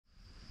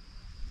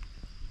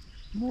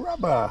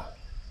Rubber.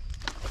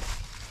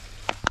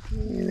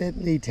 Look at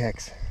that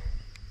latex.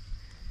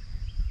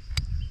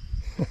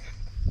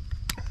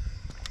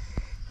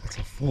 That's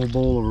a full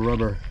bowl of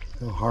rubber.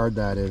 How hard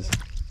that is.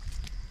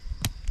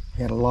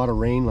 We had a lot of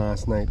rain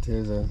last night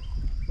too, so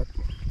but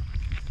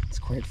it's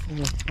quite full.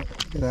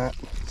 Look at that.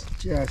 It's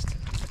just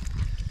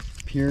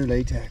pure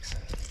latex.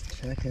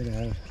 Check it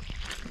out.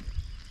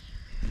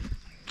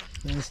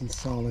 Nice and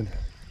solid.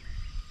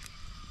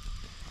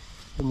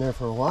 Been there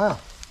for a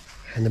while.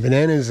 And the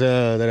bananas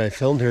that I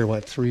filmed here,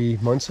 what, 3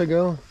 months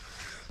ago?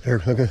 There,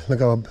 look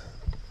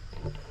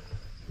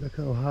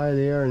how high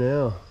they are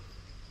now.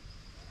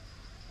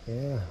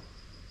 Yeah,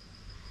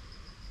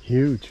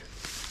 huge.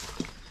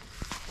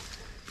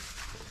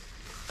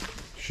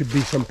 Should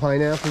be some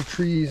pineapple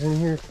trees in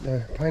here,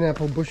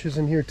 pineapple bushes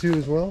in here too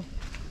as well.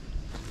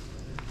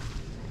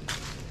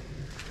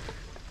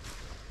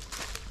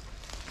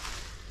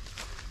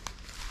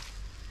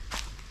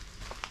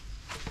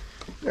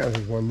 Yeah,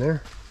 there's one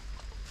there.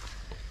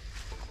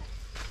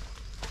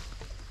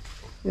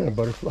 Yeah,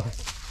 butterfly.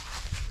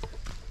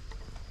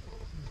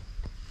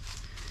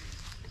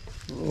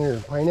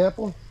 There's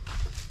pineapple.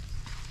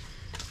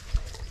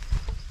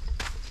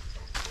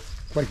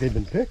 Looks like they've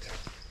been picked.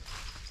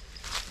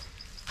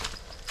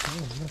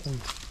 Oh, nothing.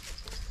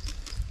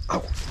 Ow!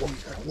 Whoa, you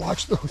gotta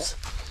watch those.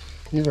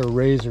 These are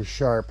razor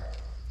sharp.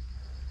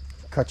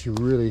 Cut you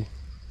really.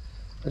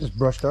 I just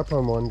brushed up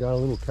on one, got a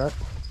little cut.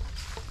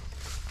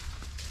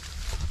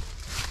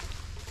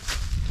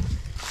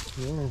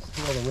 Yeah,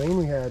 it's all the rain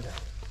we had.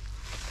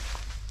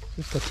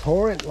 Just a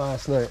torrent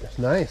last night. It's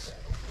nice.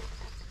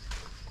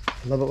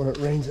 I love it when it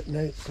rains at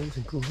night. It's nice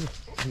and cool.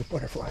 There's a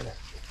butterfly there.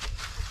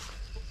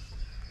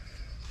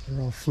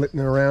 They're all flitting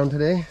around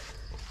today.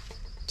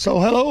 So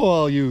hello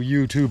all you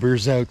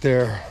YouTubers out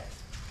there.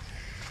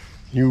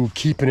 You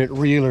keeping it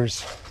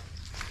reelers.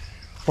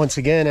 Once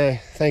again, I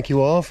thank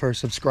you all for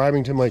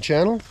subscribing to my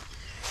channel.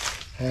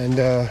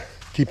 And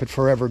keep it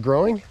forever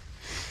growing.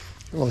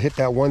 We'll hit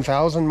that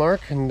 1,000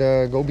 mark and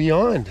go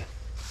beyond.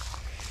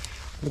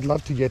 Would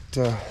love to get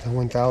the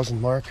 1,000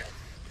 mark.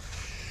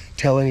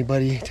 Tell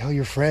anybody, tell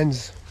your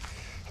friends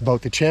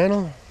about the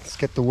channel. Let's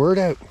get the word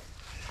out.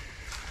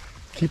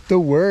 Keep the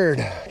word,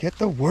 get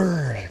the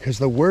word, because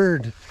the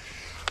word,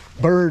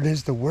 bird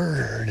is the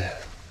word.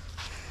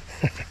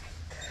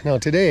 Now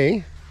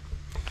today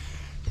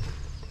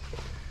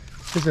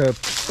is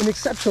an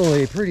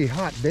exceptionally pretty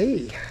hot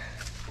day.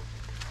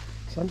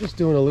 So I'm just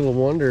doing a little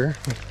wander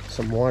with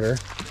some water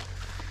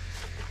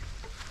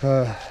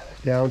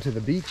down to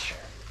the beach.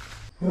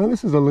 Now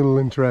this is a little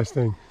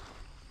interesting.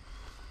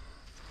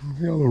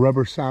 See all the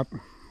rubber sap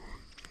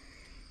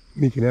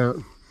leaking out.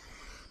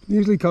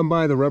 Usually come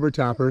by the rubber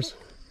tappers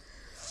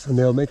and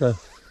they'll make a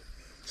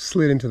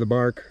slit into the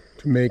bark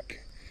to make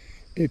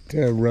it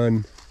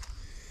run.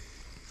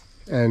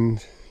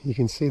 And you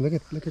can see, look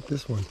at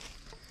this one.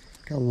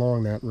 Look how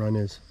long that run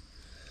is.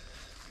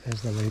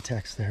 There's the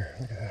latex there.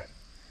 Look at that.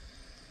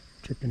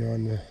 Dripping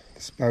on the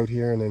spout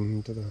here and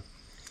then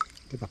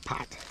to the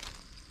pot.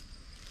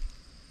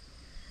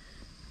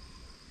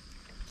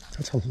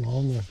 That's a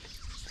long one.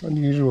 It's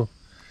unusual.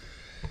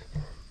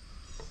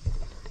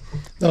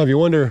 Now if you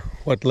wonder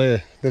what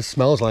this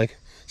smells like,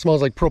 it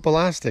smells like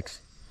propalastics.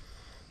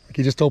 Like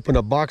you just opened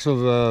a box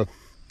of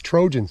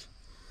Trojans.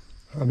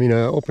 I mean,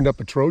 opened up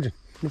a Trojan. I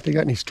wonder if they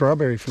got any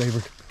strawberry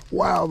flavored.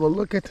 Wow, but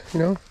look at, you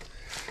know,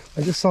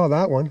 I just saw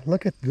that one.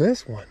 Look at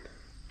this one.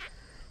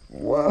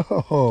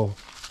 Whoa.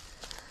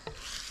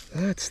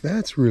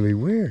 That's really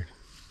weird.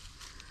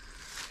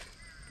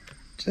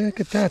 Look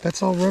at that,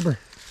 that's all rubber.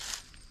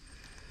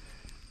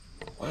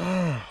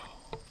 Wow.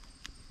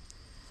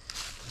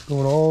 It's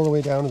going all the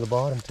way down to the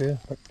bottom too.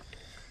 But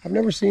I've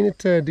never seen it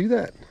do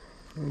that.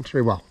 I'm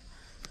sure, well,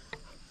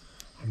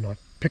 I'm not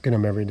picking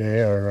them every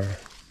day or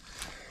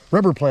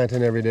rubber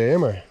planting every day,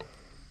 am I?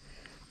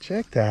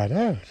 Check that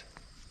out.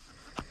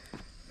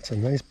 That's a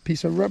nice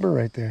piece of rubber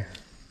right there.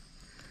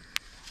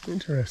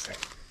 Interesting.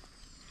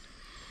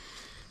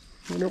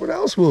 Wonder what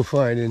else we'll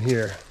find in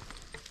here.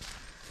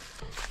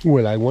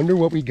 Well, I wonder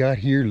what we got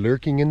here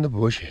lurking in the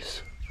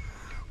bushes.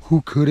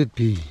 Who could it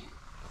be?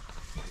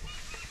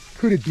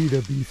 Could it be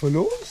the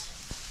beefaloes?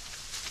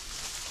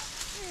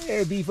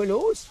 Yeah,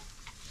 beefaloes.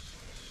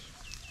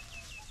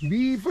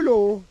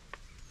 Beefalo.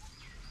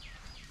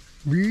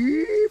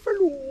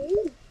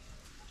 Beefalo.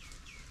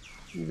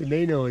 Even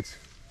they know it's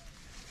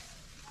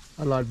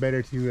a lot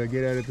better to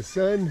get out of the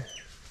sun.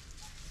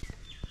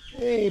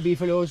 Hey,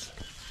 beefaloes.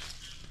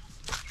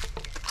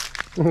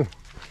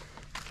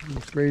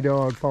 Stray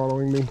dog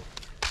following me.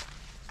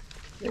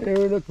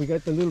 There, look, we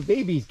got the little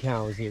baby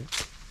cows here.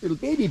 Little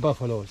baby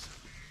buffaloes.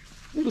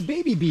 Little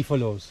baby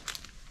beefaloes.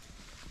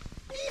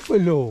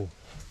 Beefalo.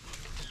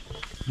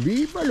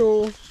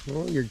 Beefalo.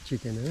 Oh, you're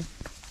chicken,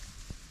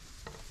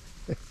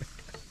 huh?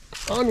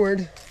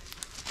 Onward.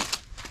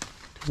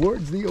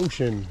 Towards the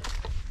ocean.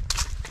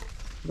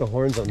 The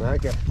horns on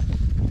that guy.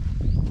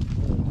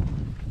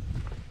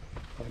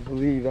 I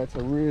believe that's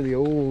a really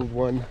old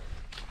one.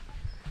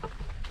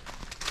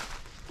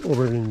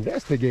 Over to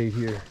investigate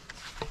here.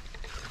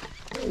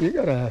 You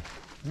got a,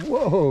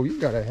 whoa, you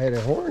got a head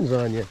of horns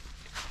on you.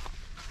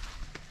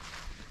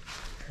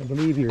 I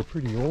believe you're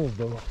pretty old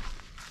though.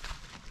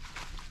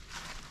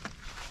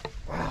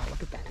 Wow,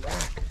 look at that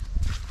rack.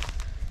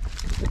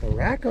 Look at the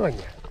rack on you.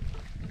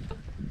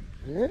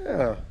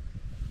 Yeah.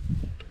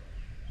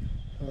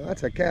 Well,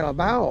 that's a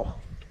carabao.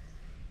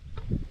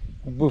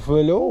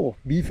 Buffalo.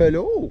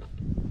 Beefalo.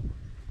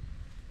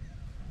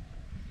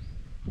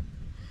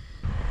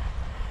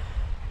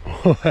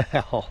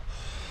 Well,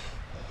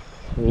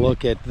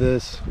 look at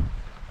this.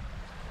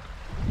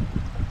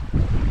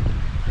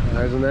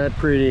 Isn't that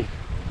pretty?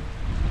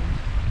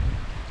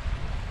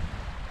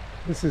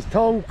 This is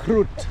Thong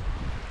Krut.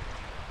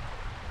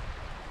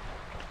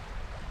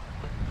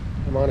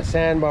 I'm on a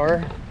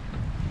sandbar.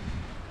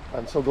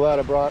 I'm so glad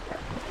I brought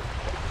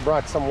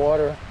some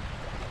water.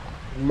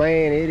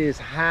 Man, it is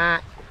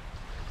hot.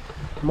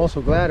 I'm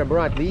also glad I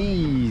brought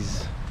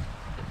these.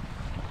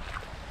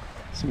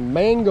 Some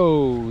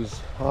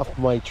mangoes off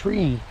my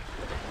tree.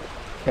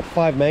 Got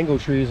 5 mango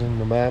trees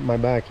in my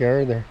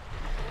backyard there.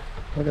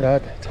 Look at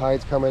that, the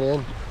tide's coming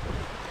in.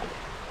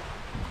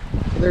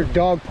 There's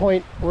Dog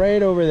Point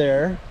right over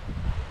there.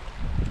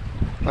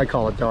 I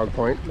call it Dog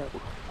Point.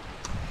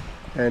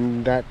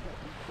 And that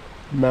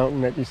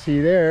mountain that you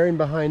see there, and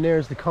behind there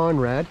is the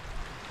Conrad.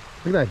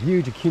 Look at that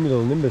huge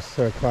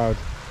cumulonimbus cloud.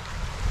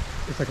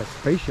 It's like a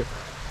spaceship.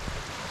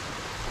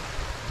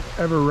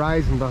 Ever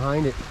rising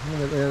behind it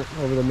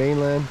over the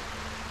mainland.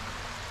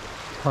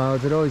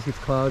 Clouds, it always gets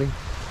cloudy.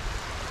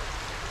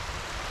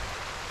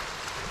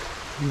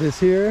 This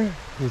here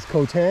is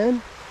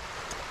Khotan.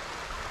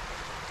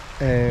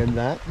 And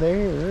that there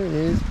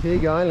is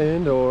Pig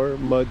Island, or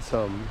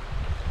Mudsum.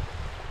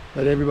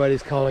 But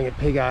everybody's calling it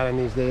Pig Island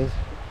these days.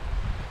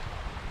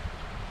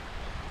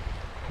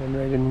 And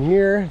right in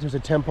here, there's a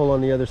temple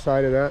on the other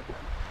side of that,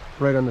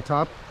 right on the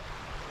top.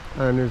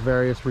 And there's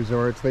various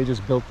resorts. They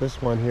just built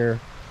this one here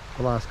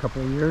the last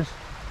couple of years.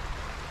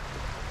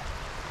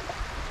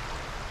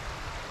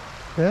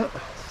 Yeah,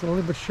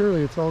 slowly but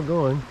surely it's all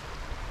going.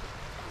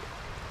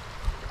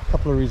 A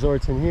couple of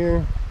resorts in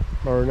here,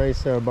 or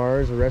nice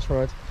bars or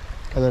restaurants.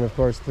 And then of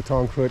course the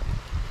Thong Krut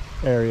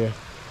area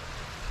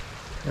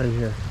right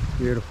here.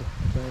 Beautiful.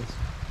 Nice.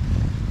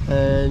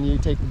 And you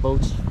take the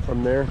boats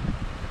from there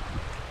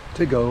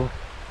to go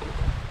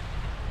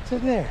to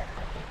there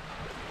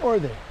or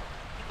there.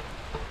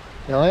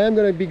 Now I am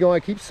going to be going,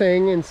 I keep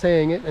saying and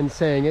saying it and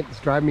saying it. It's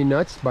driving me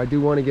nuts, but I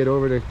do want to get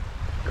over to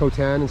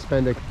Khotan and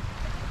spend a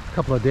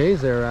couple of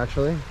days there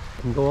actually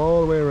and go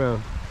all the way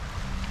around.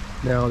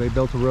 Now they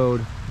built a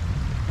road,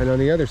 and on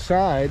the other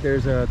side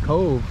there's a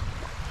cove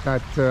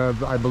that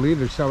I believe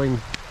they're selling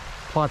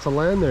plots of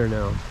land there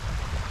now.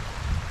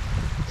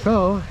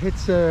 So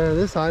it's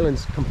this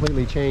island's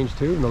completely changed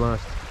too in the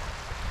last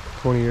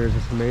 20 years.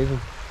 It's amazing.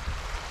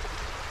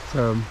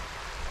 So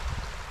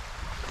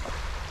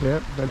yeah,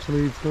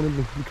 eventually it's going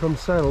to become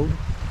settled.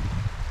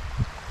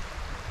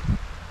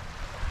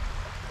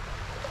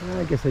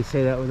 I guess I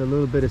say that with a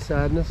little bit of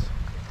sadness.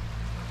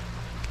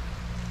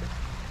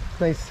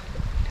 Nice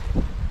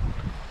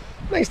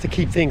to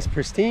keep things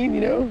pristine,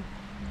 you know.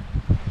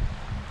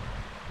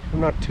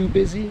 I'm not too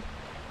busy.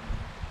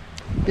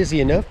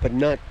 Busy enough, but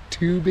not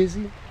too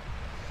busy.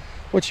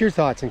 What's your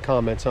thoughts and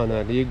comments on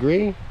that? Do you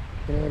agree?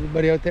 You know,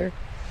 everybody out there?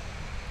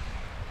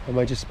 Am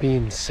I just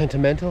being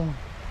sentimental?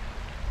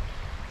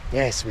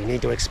 Yes, we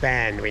need to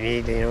expand. We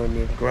need, you know,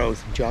 need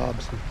growth,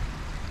 jobs, and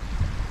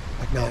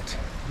whatnot.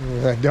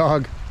 That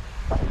dog,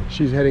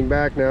 she's heading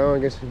back now. I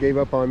guess she gave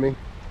up on me.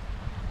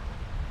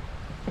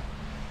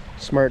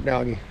 Smart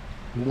doggy.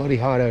 Bloody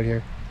hot out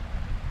here.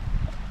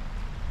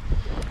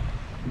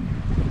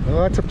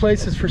 Lots of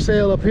places for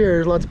sale up here.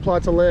 There's lots of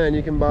plots of land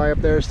you can buy up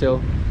there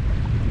still.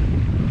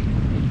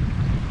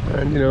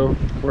 And you know,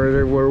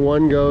 where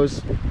one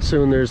goes,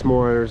 soon there's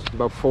more. There's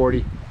about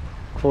 40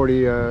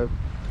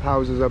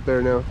 houses up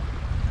there now.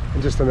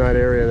 And just in that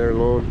area there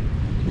alone.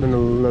 And then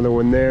another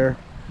one there.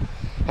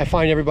 I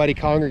find everybody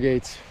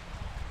congregates.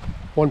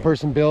 One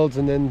person builds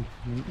and then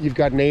you've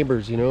got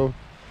neighbors, you know.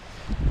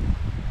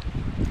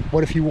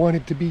 What if you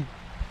wanted to be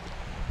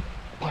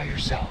by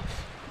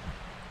yourself?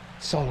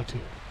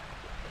 Solitude.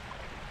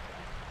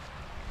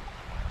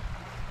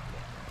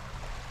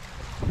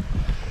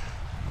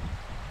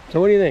 So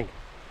what do you think?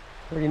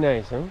 Pretty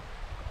nice, huh?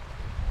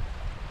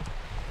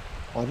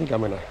 Well, I think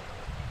I'm gonna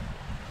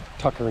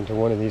tuck her into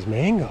one of these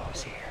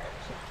mangoes here.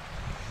 So,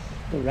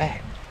 look at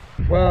that.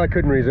 Well, I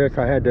couldn't resist.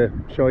 I had to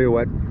show you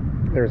what.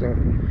 There's a,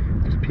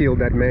 just peeled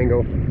that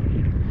mango.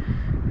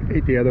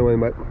 Ate the other one,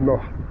 but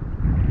no.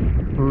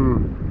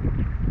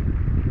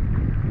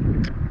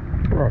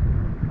 Oh.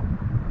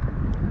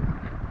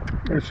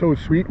 It's so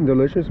sweet and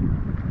delicious.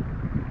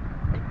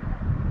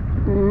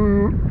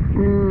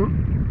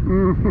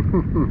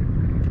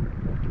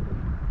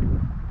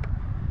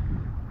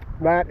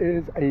 That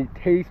is a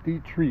tasty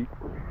treat.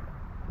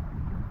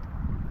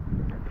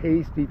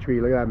 Tasty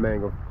treat. Look at that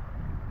mango.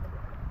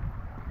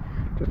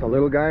 Just a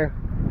little guy.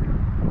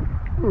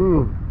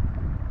 You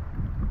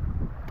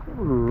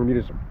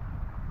just,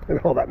 and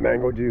all that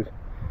mango juice.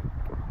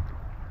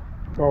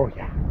 Oh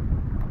yeah.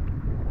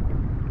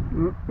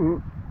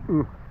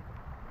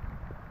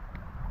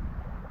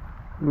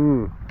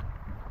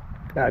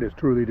 That is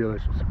truly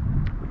delicious.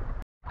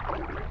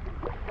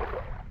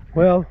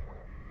 Well,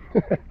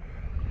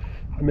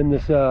 I'm in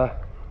this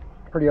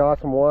pretty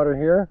awesome water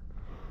here.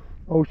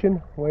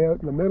 Ocean, way out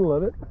in the middle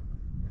of it.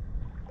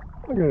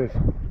 Look at this.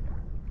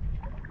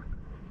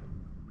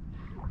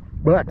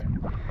 But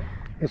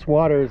this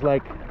water is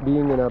like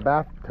being in a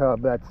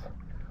bathtub that's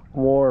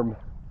warm.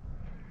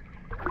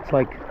 It's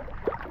like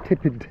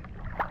tepid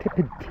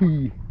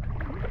tea.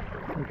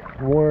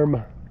 Like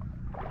warm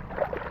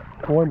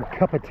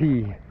cup of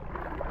tea.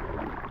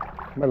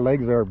 My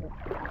legs are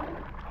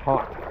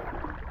hot.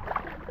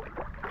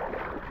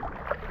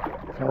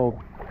 So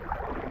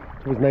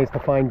it was nice to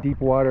find deep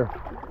water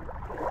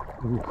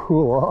and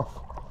cool off.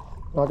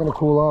 Not gonna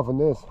cool off in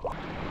this.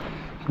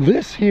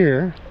 This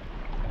here,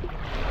 you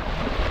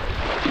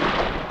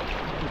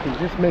can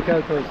just make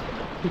out those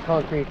two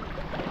concrete.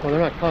 Well, they're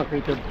not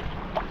concrete.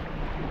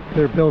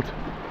 They're built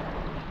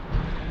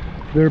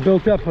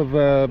up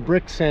of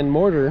bricks and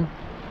mortar,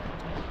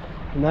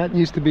 and that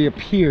used to be a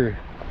pier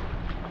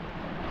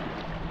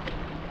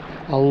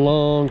a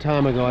long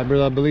time ago. I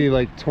believe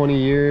like 20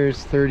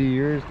 years, 30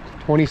 years,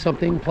 20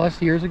 something plus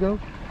years ago.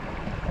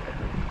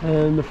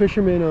 And the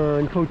fishermen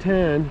on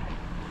Khotan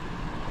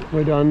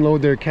would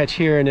unload their catch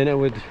here, and then it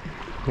would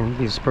be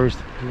dispersed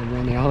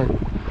around the island.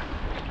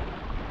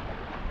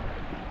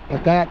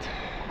 But that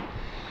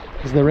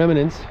is the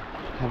remnants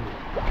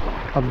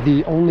of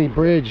the only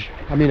bridge,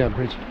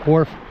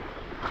 wharf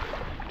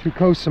to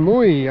Koh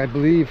Samui, I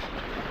believe.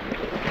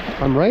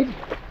 If I'm right.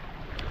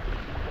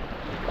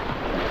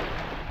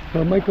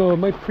 So it might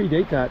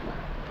predate that.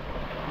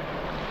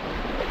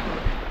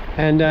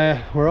 And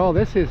where all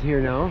this is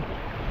here now,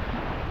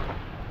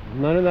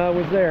 none of that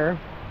was there.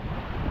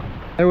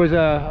 There was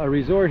a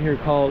resort here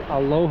called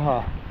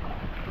Aloha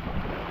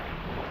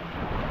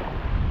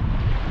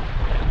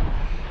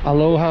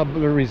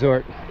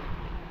Resort.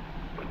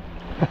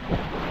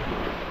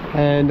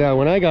 And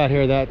when I got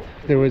here,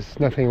 there was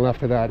nothing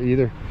left of that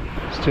either.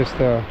 It's just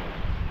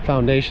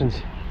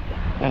foundations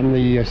and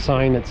the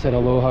sign that said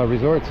Aloha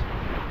Resorts.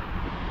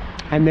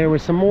 And there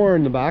was some more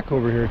in the back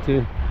over here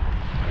too.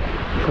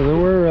 So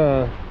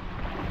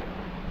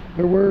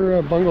there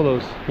were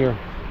bungalows here,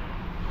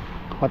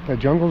 but the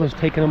jungle is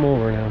taking them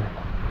over now.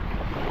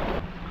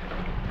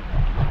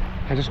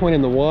 I just went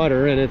in the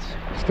water and it's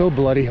still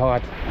bloody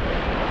hot.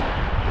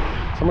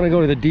 So I'm gonna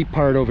go to the deep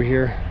part over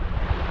here.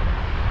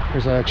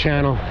 There's a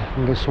channel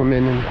and go swim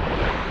in, and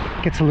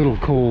it gets a little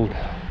cold.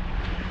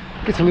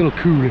 It gets a little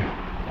cool.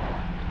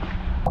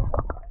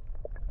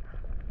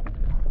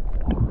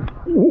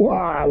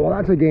 Wow, well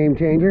that's a game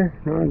changer.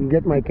 I can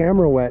get my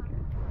camera wet.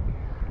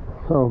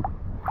 So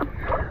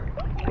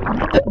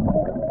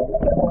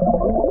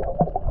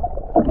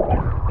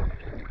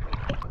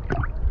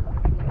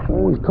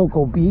there's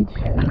Coco Beach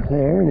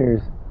there, and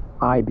there's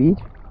iBeach.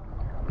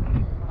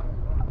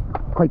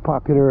 Quite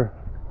popular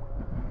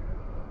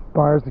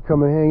bars to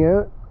come and hang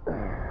out.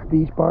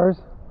 Beach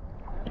bars.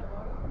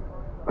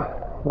 A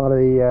lot of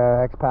the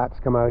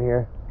expats come out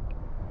here.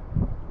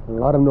 A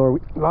lot of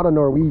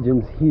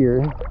Norwegians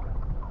here.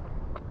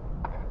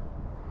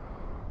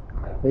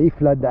 They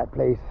flood that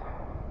place.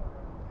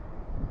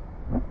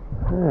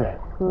 I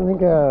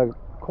think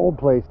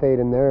Coldplay stayed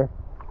in there.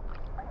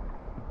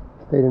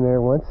 Stayed in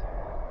there once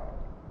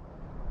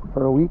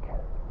for a week.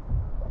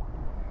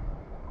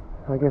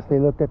 I guess they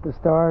looked at the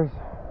stars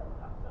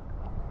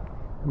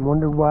and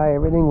wondered why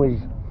everything was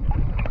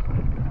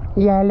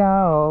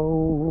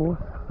yellow.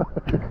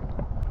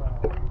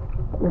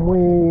 And way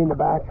in the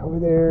back over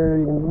there,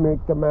 you can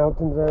make the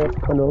mountains out.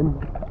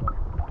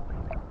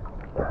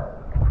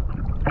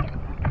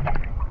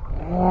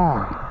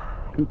 Yeah,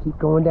 if you keep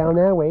going down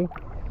that way,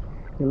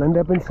 you'll end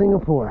up in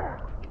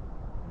Singapore.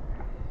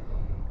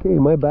 Okay,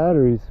 my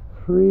battery's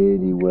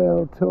pretty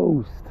well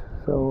toast,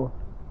 so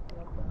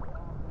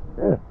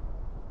yeah.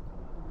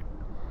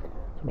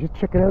 I'm just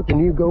checking out the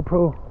new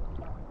GoPro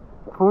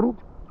footage,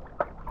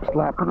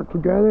 slapping it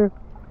together.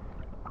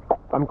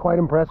 I'm quite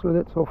impressed with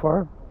it so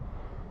far.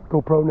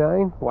 GoPro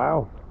 9,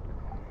 wow,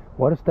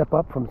 what a step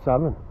up from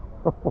 7.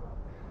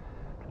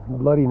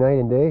 Bloody night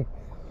and day.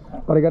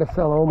 But I gotta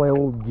sell all my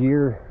old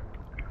gear,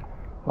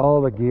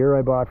 all the gear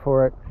I bought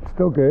for it. It's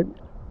still good.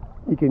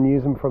 You can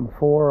use them from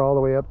 4 all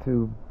the way up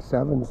to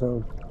 7,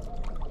 so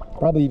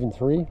probably even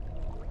 3.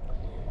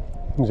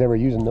 Who's ever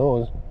using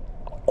those?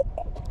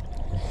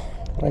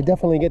 But I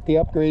definitely get the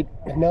upgrade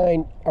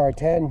 9 or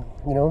 10,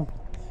 you know.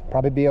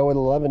 Probably be out with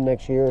 11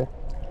 next year.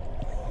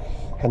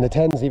 And the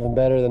 10's even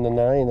better than the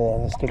 9.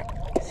 The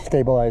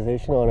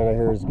stabilization on it, I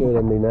hear, is good,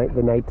 and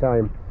the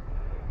nighttime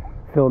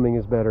filming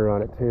is better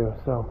on it too.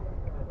 So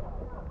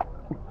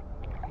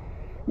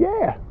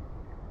yeah,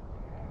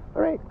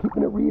 all right,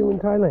 keeping it real in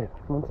Thailand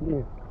once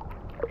again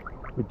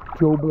with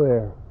Joe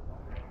Blair.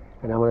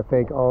 And I want to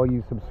thank all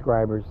you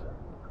subscribers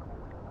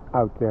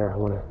out there. I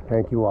want to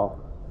thank you all,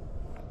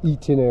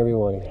 each and every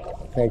one of you.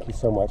 Thank you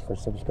so much for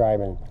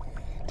subscribing,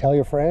 tell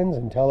your friends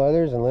and tell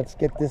others, and let's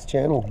get this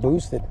channel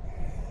boosted.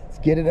 Let's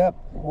get it up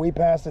way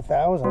past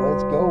 1,000.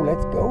 Let's go,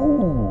 let's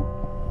go.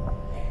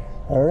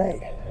 All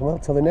right, well,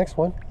 till the next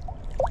one,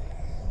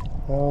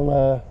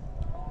 I'll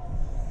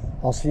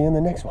see you in the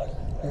next one.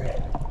 All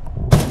right.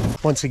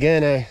 Once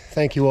again, I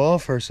thank you all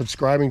for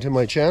subscribing to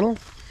my channel,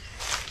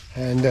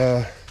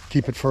 and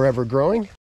keep it forever growing.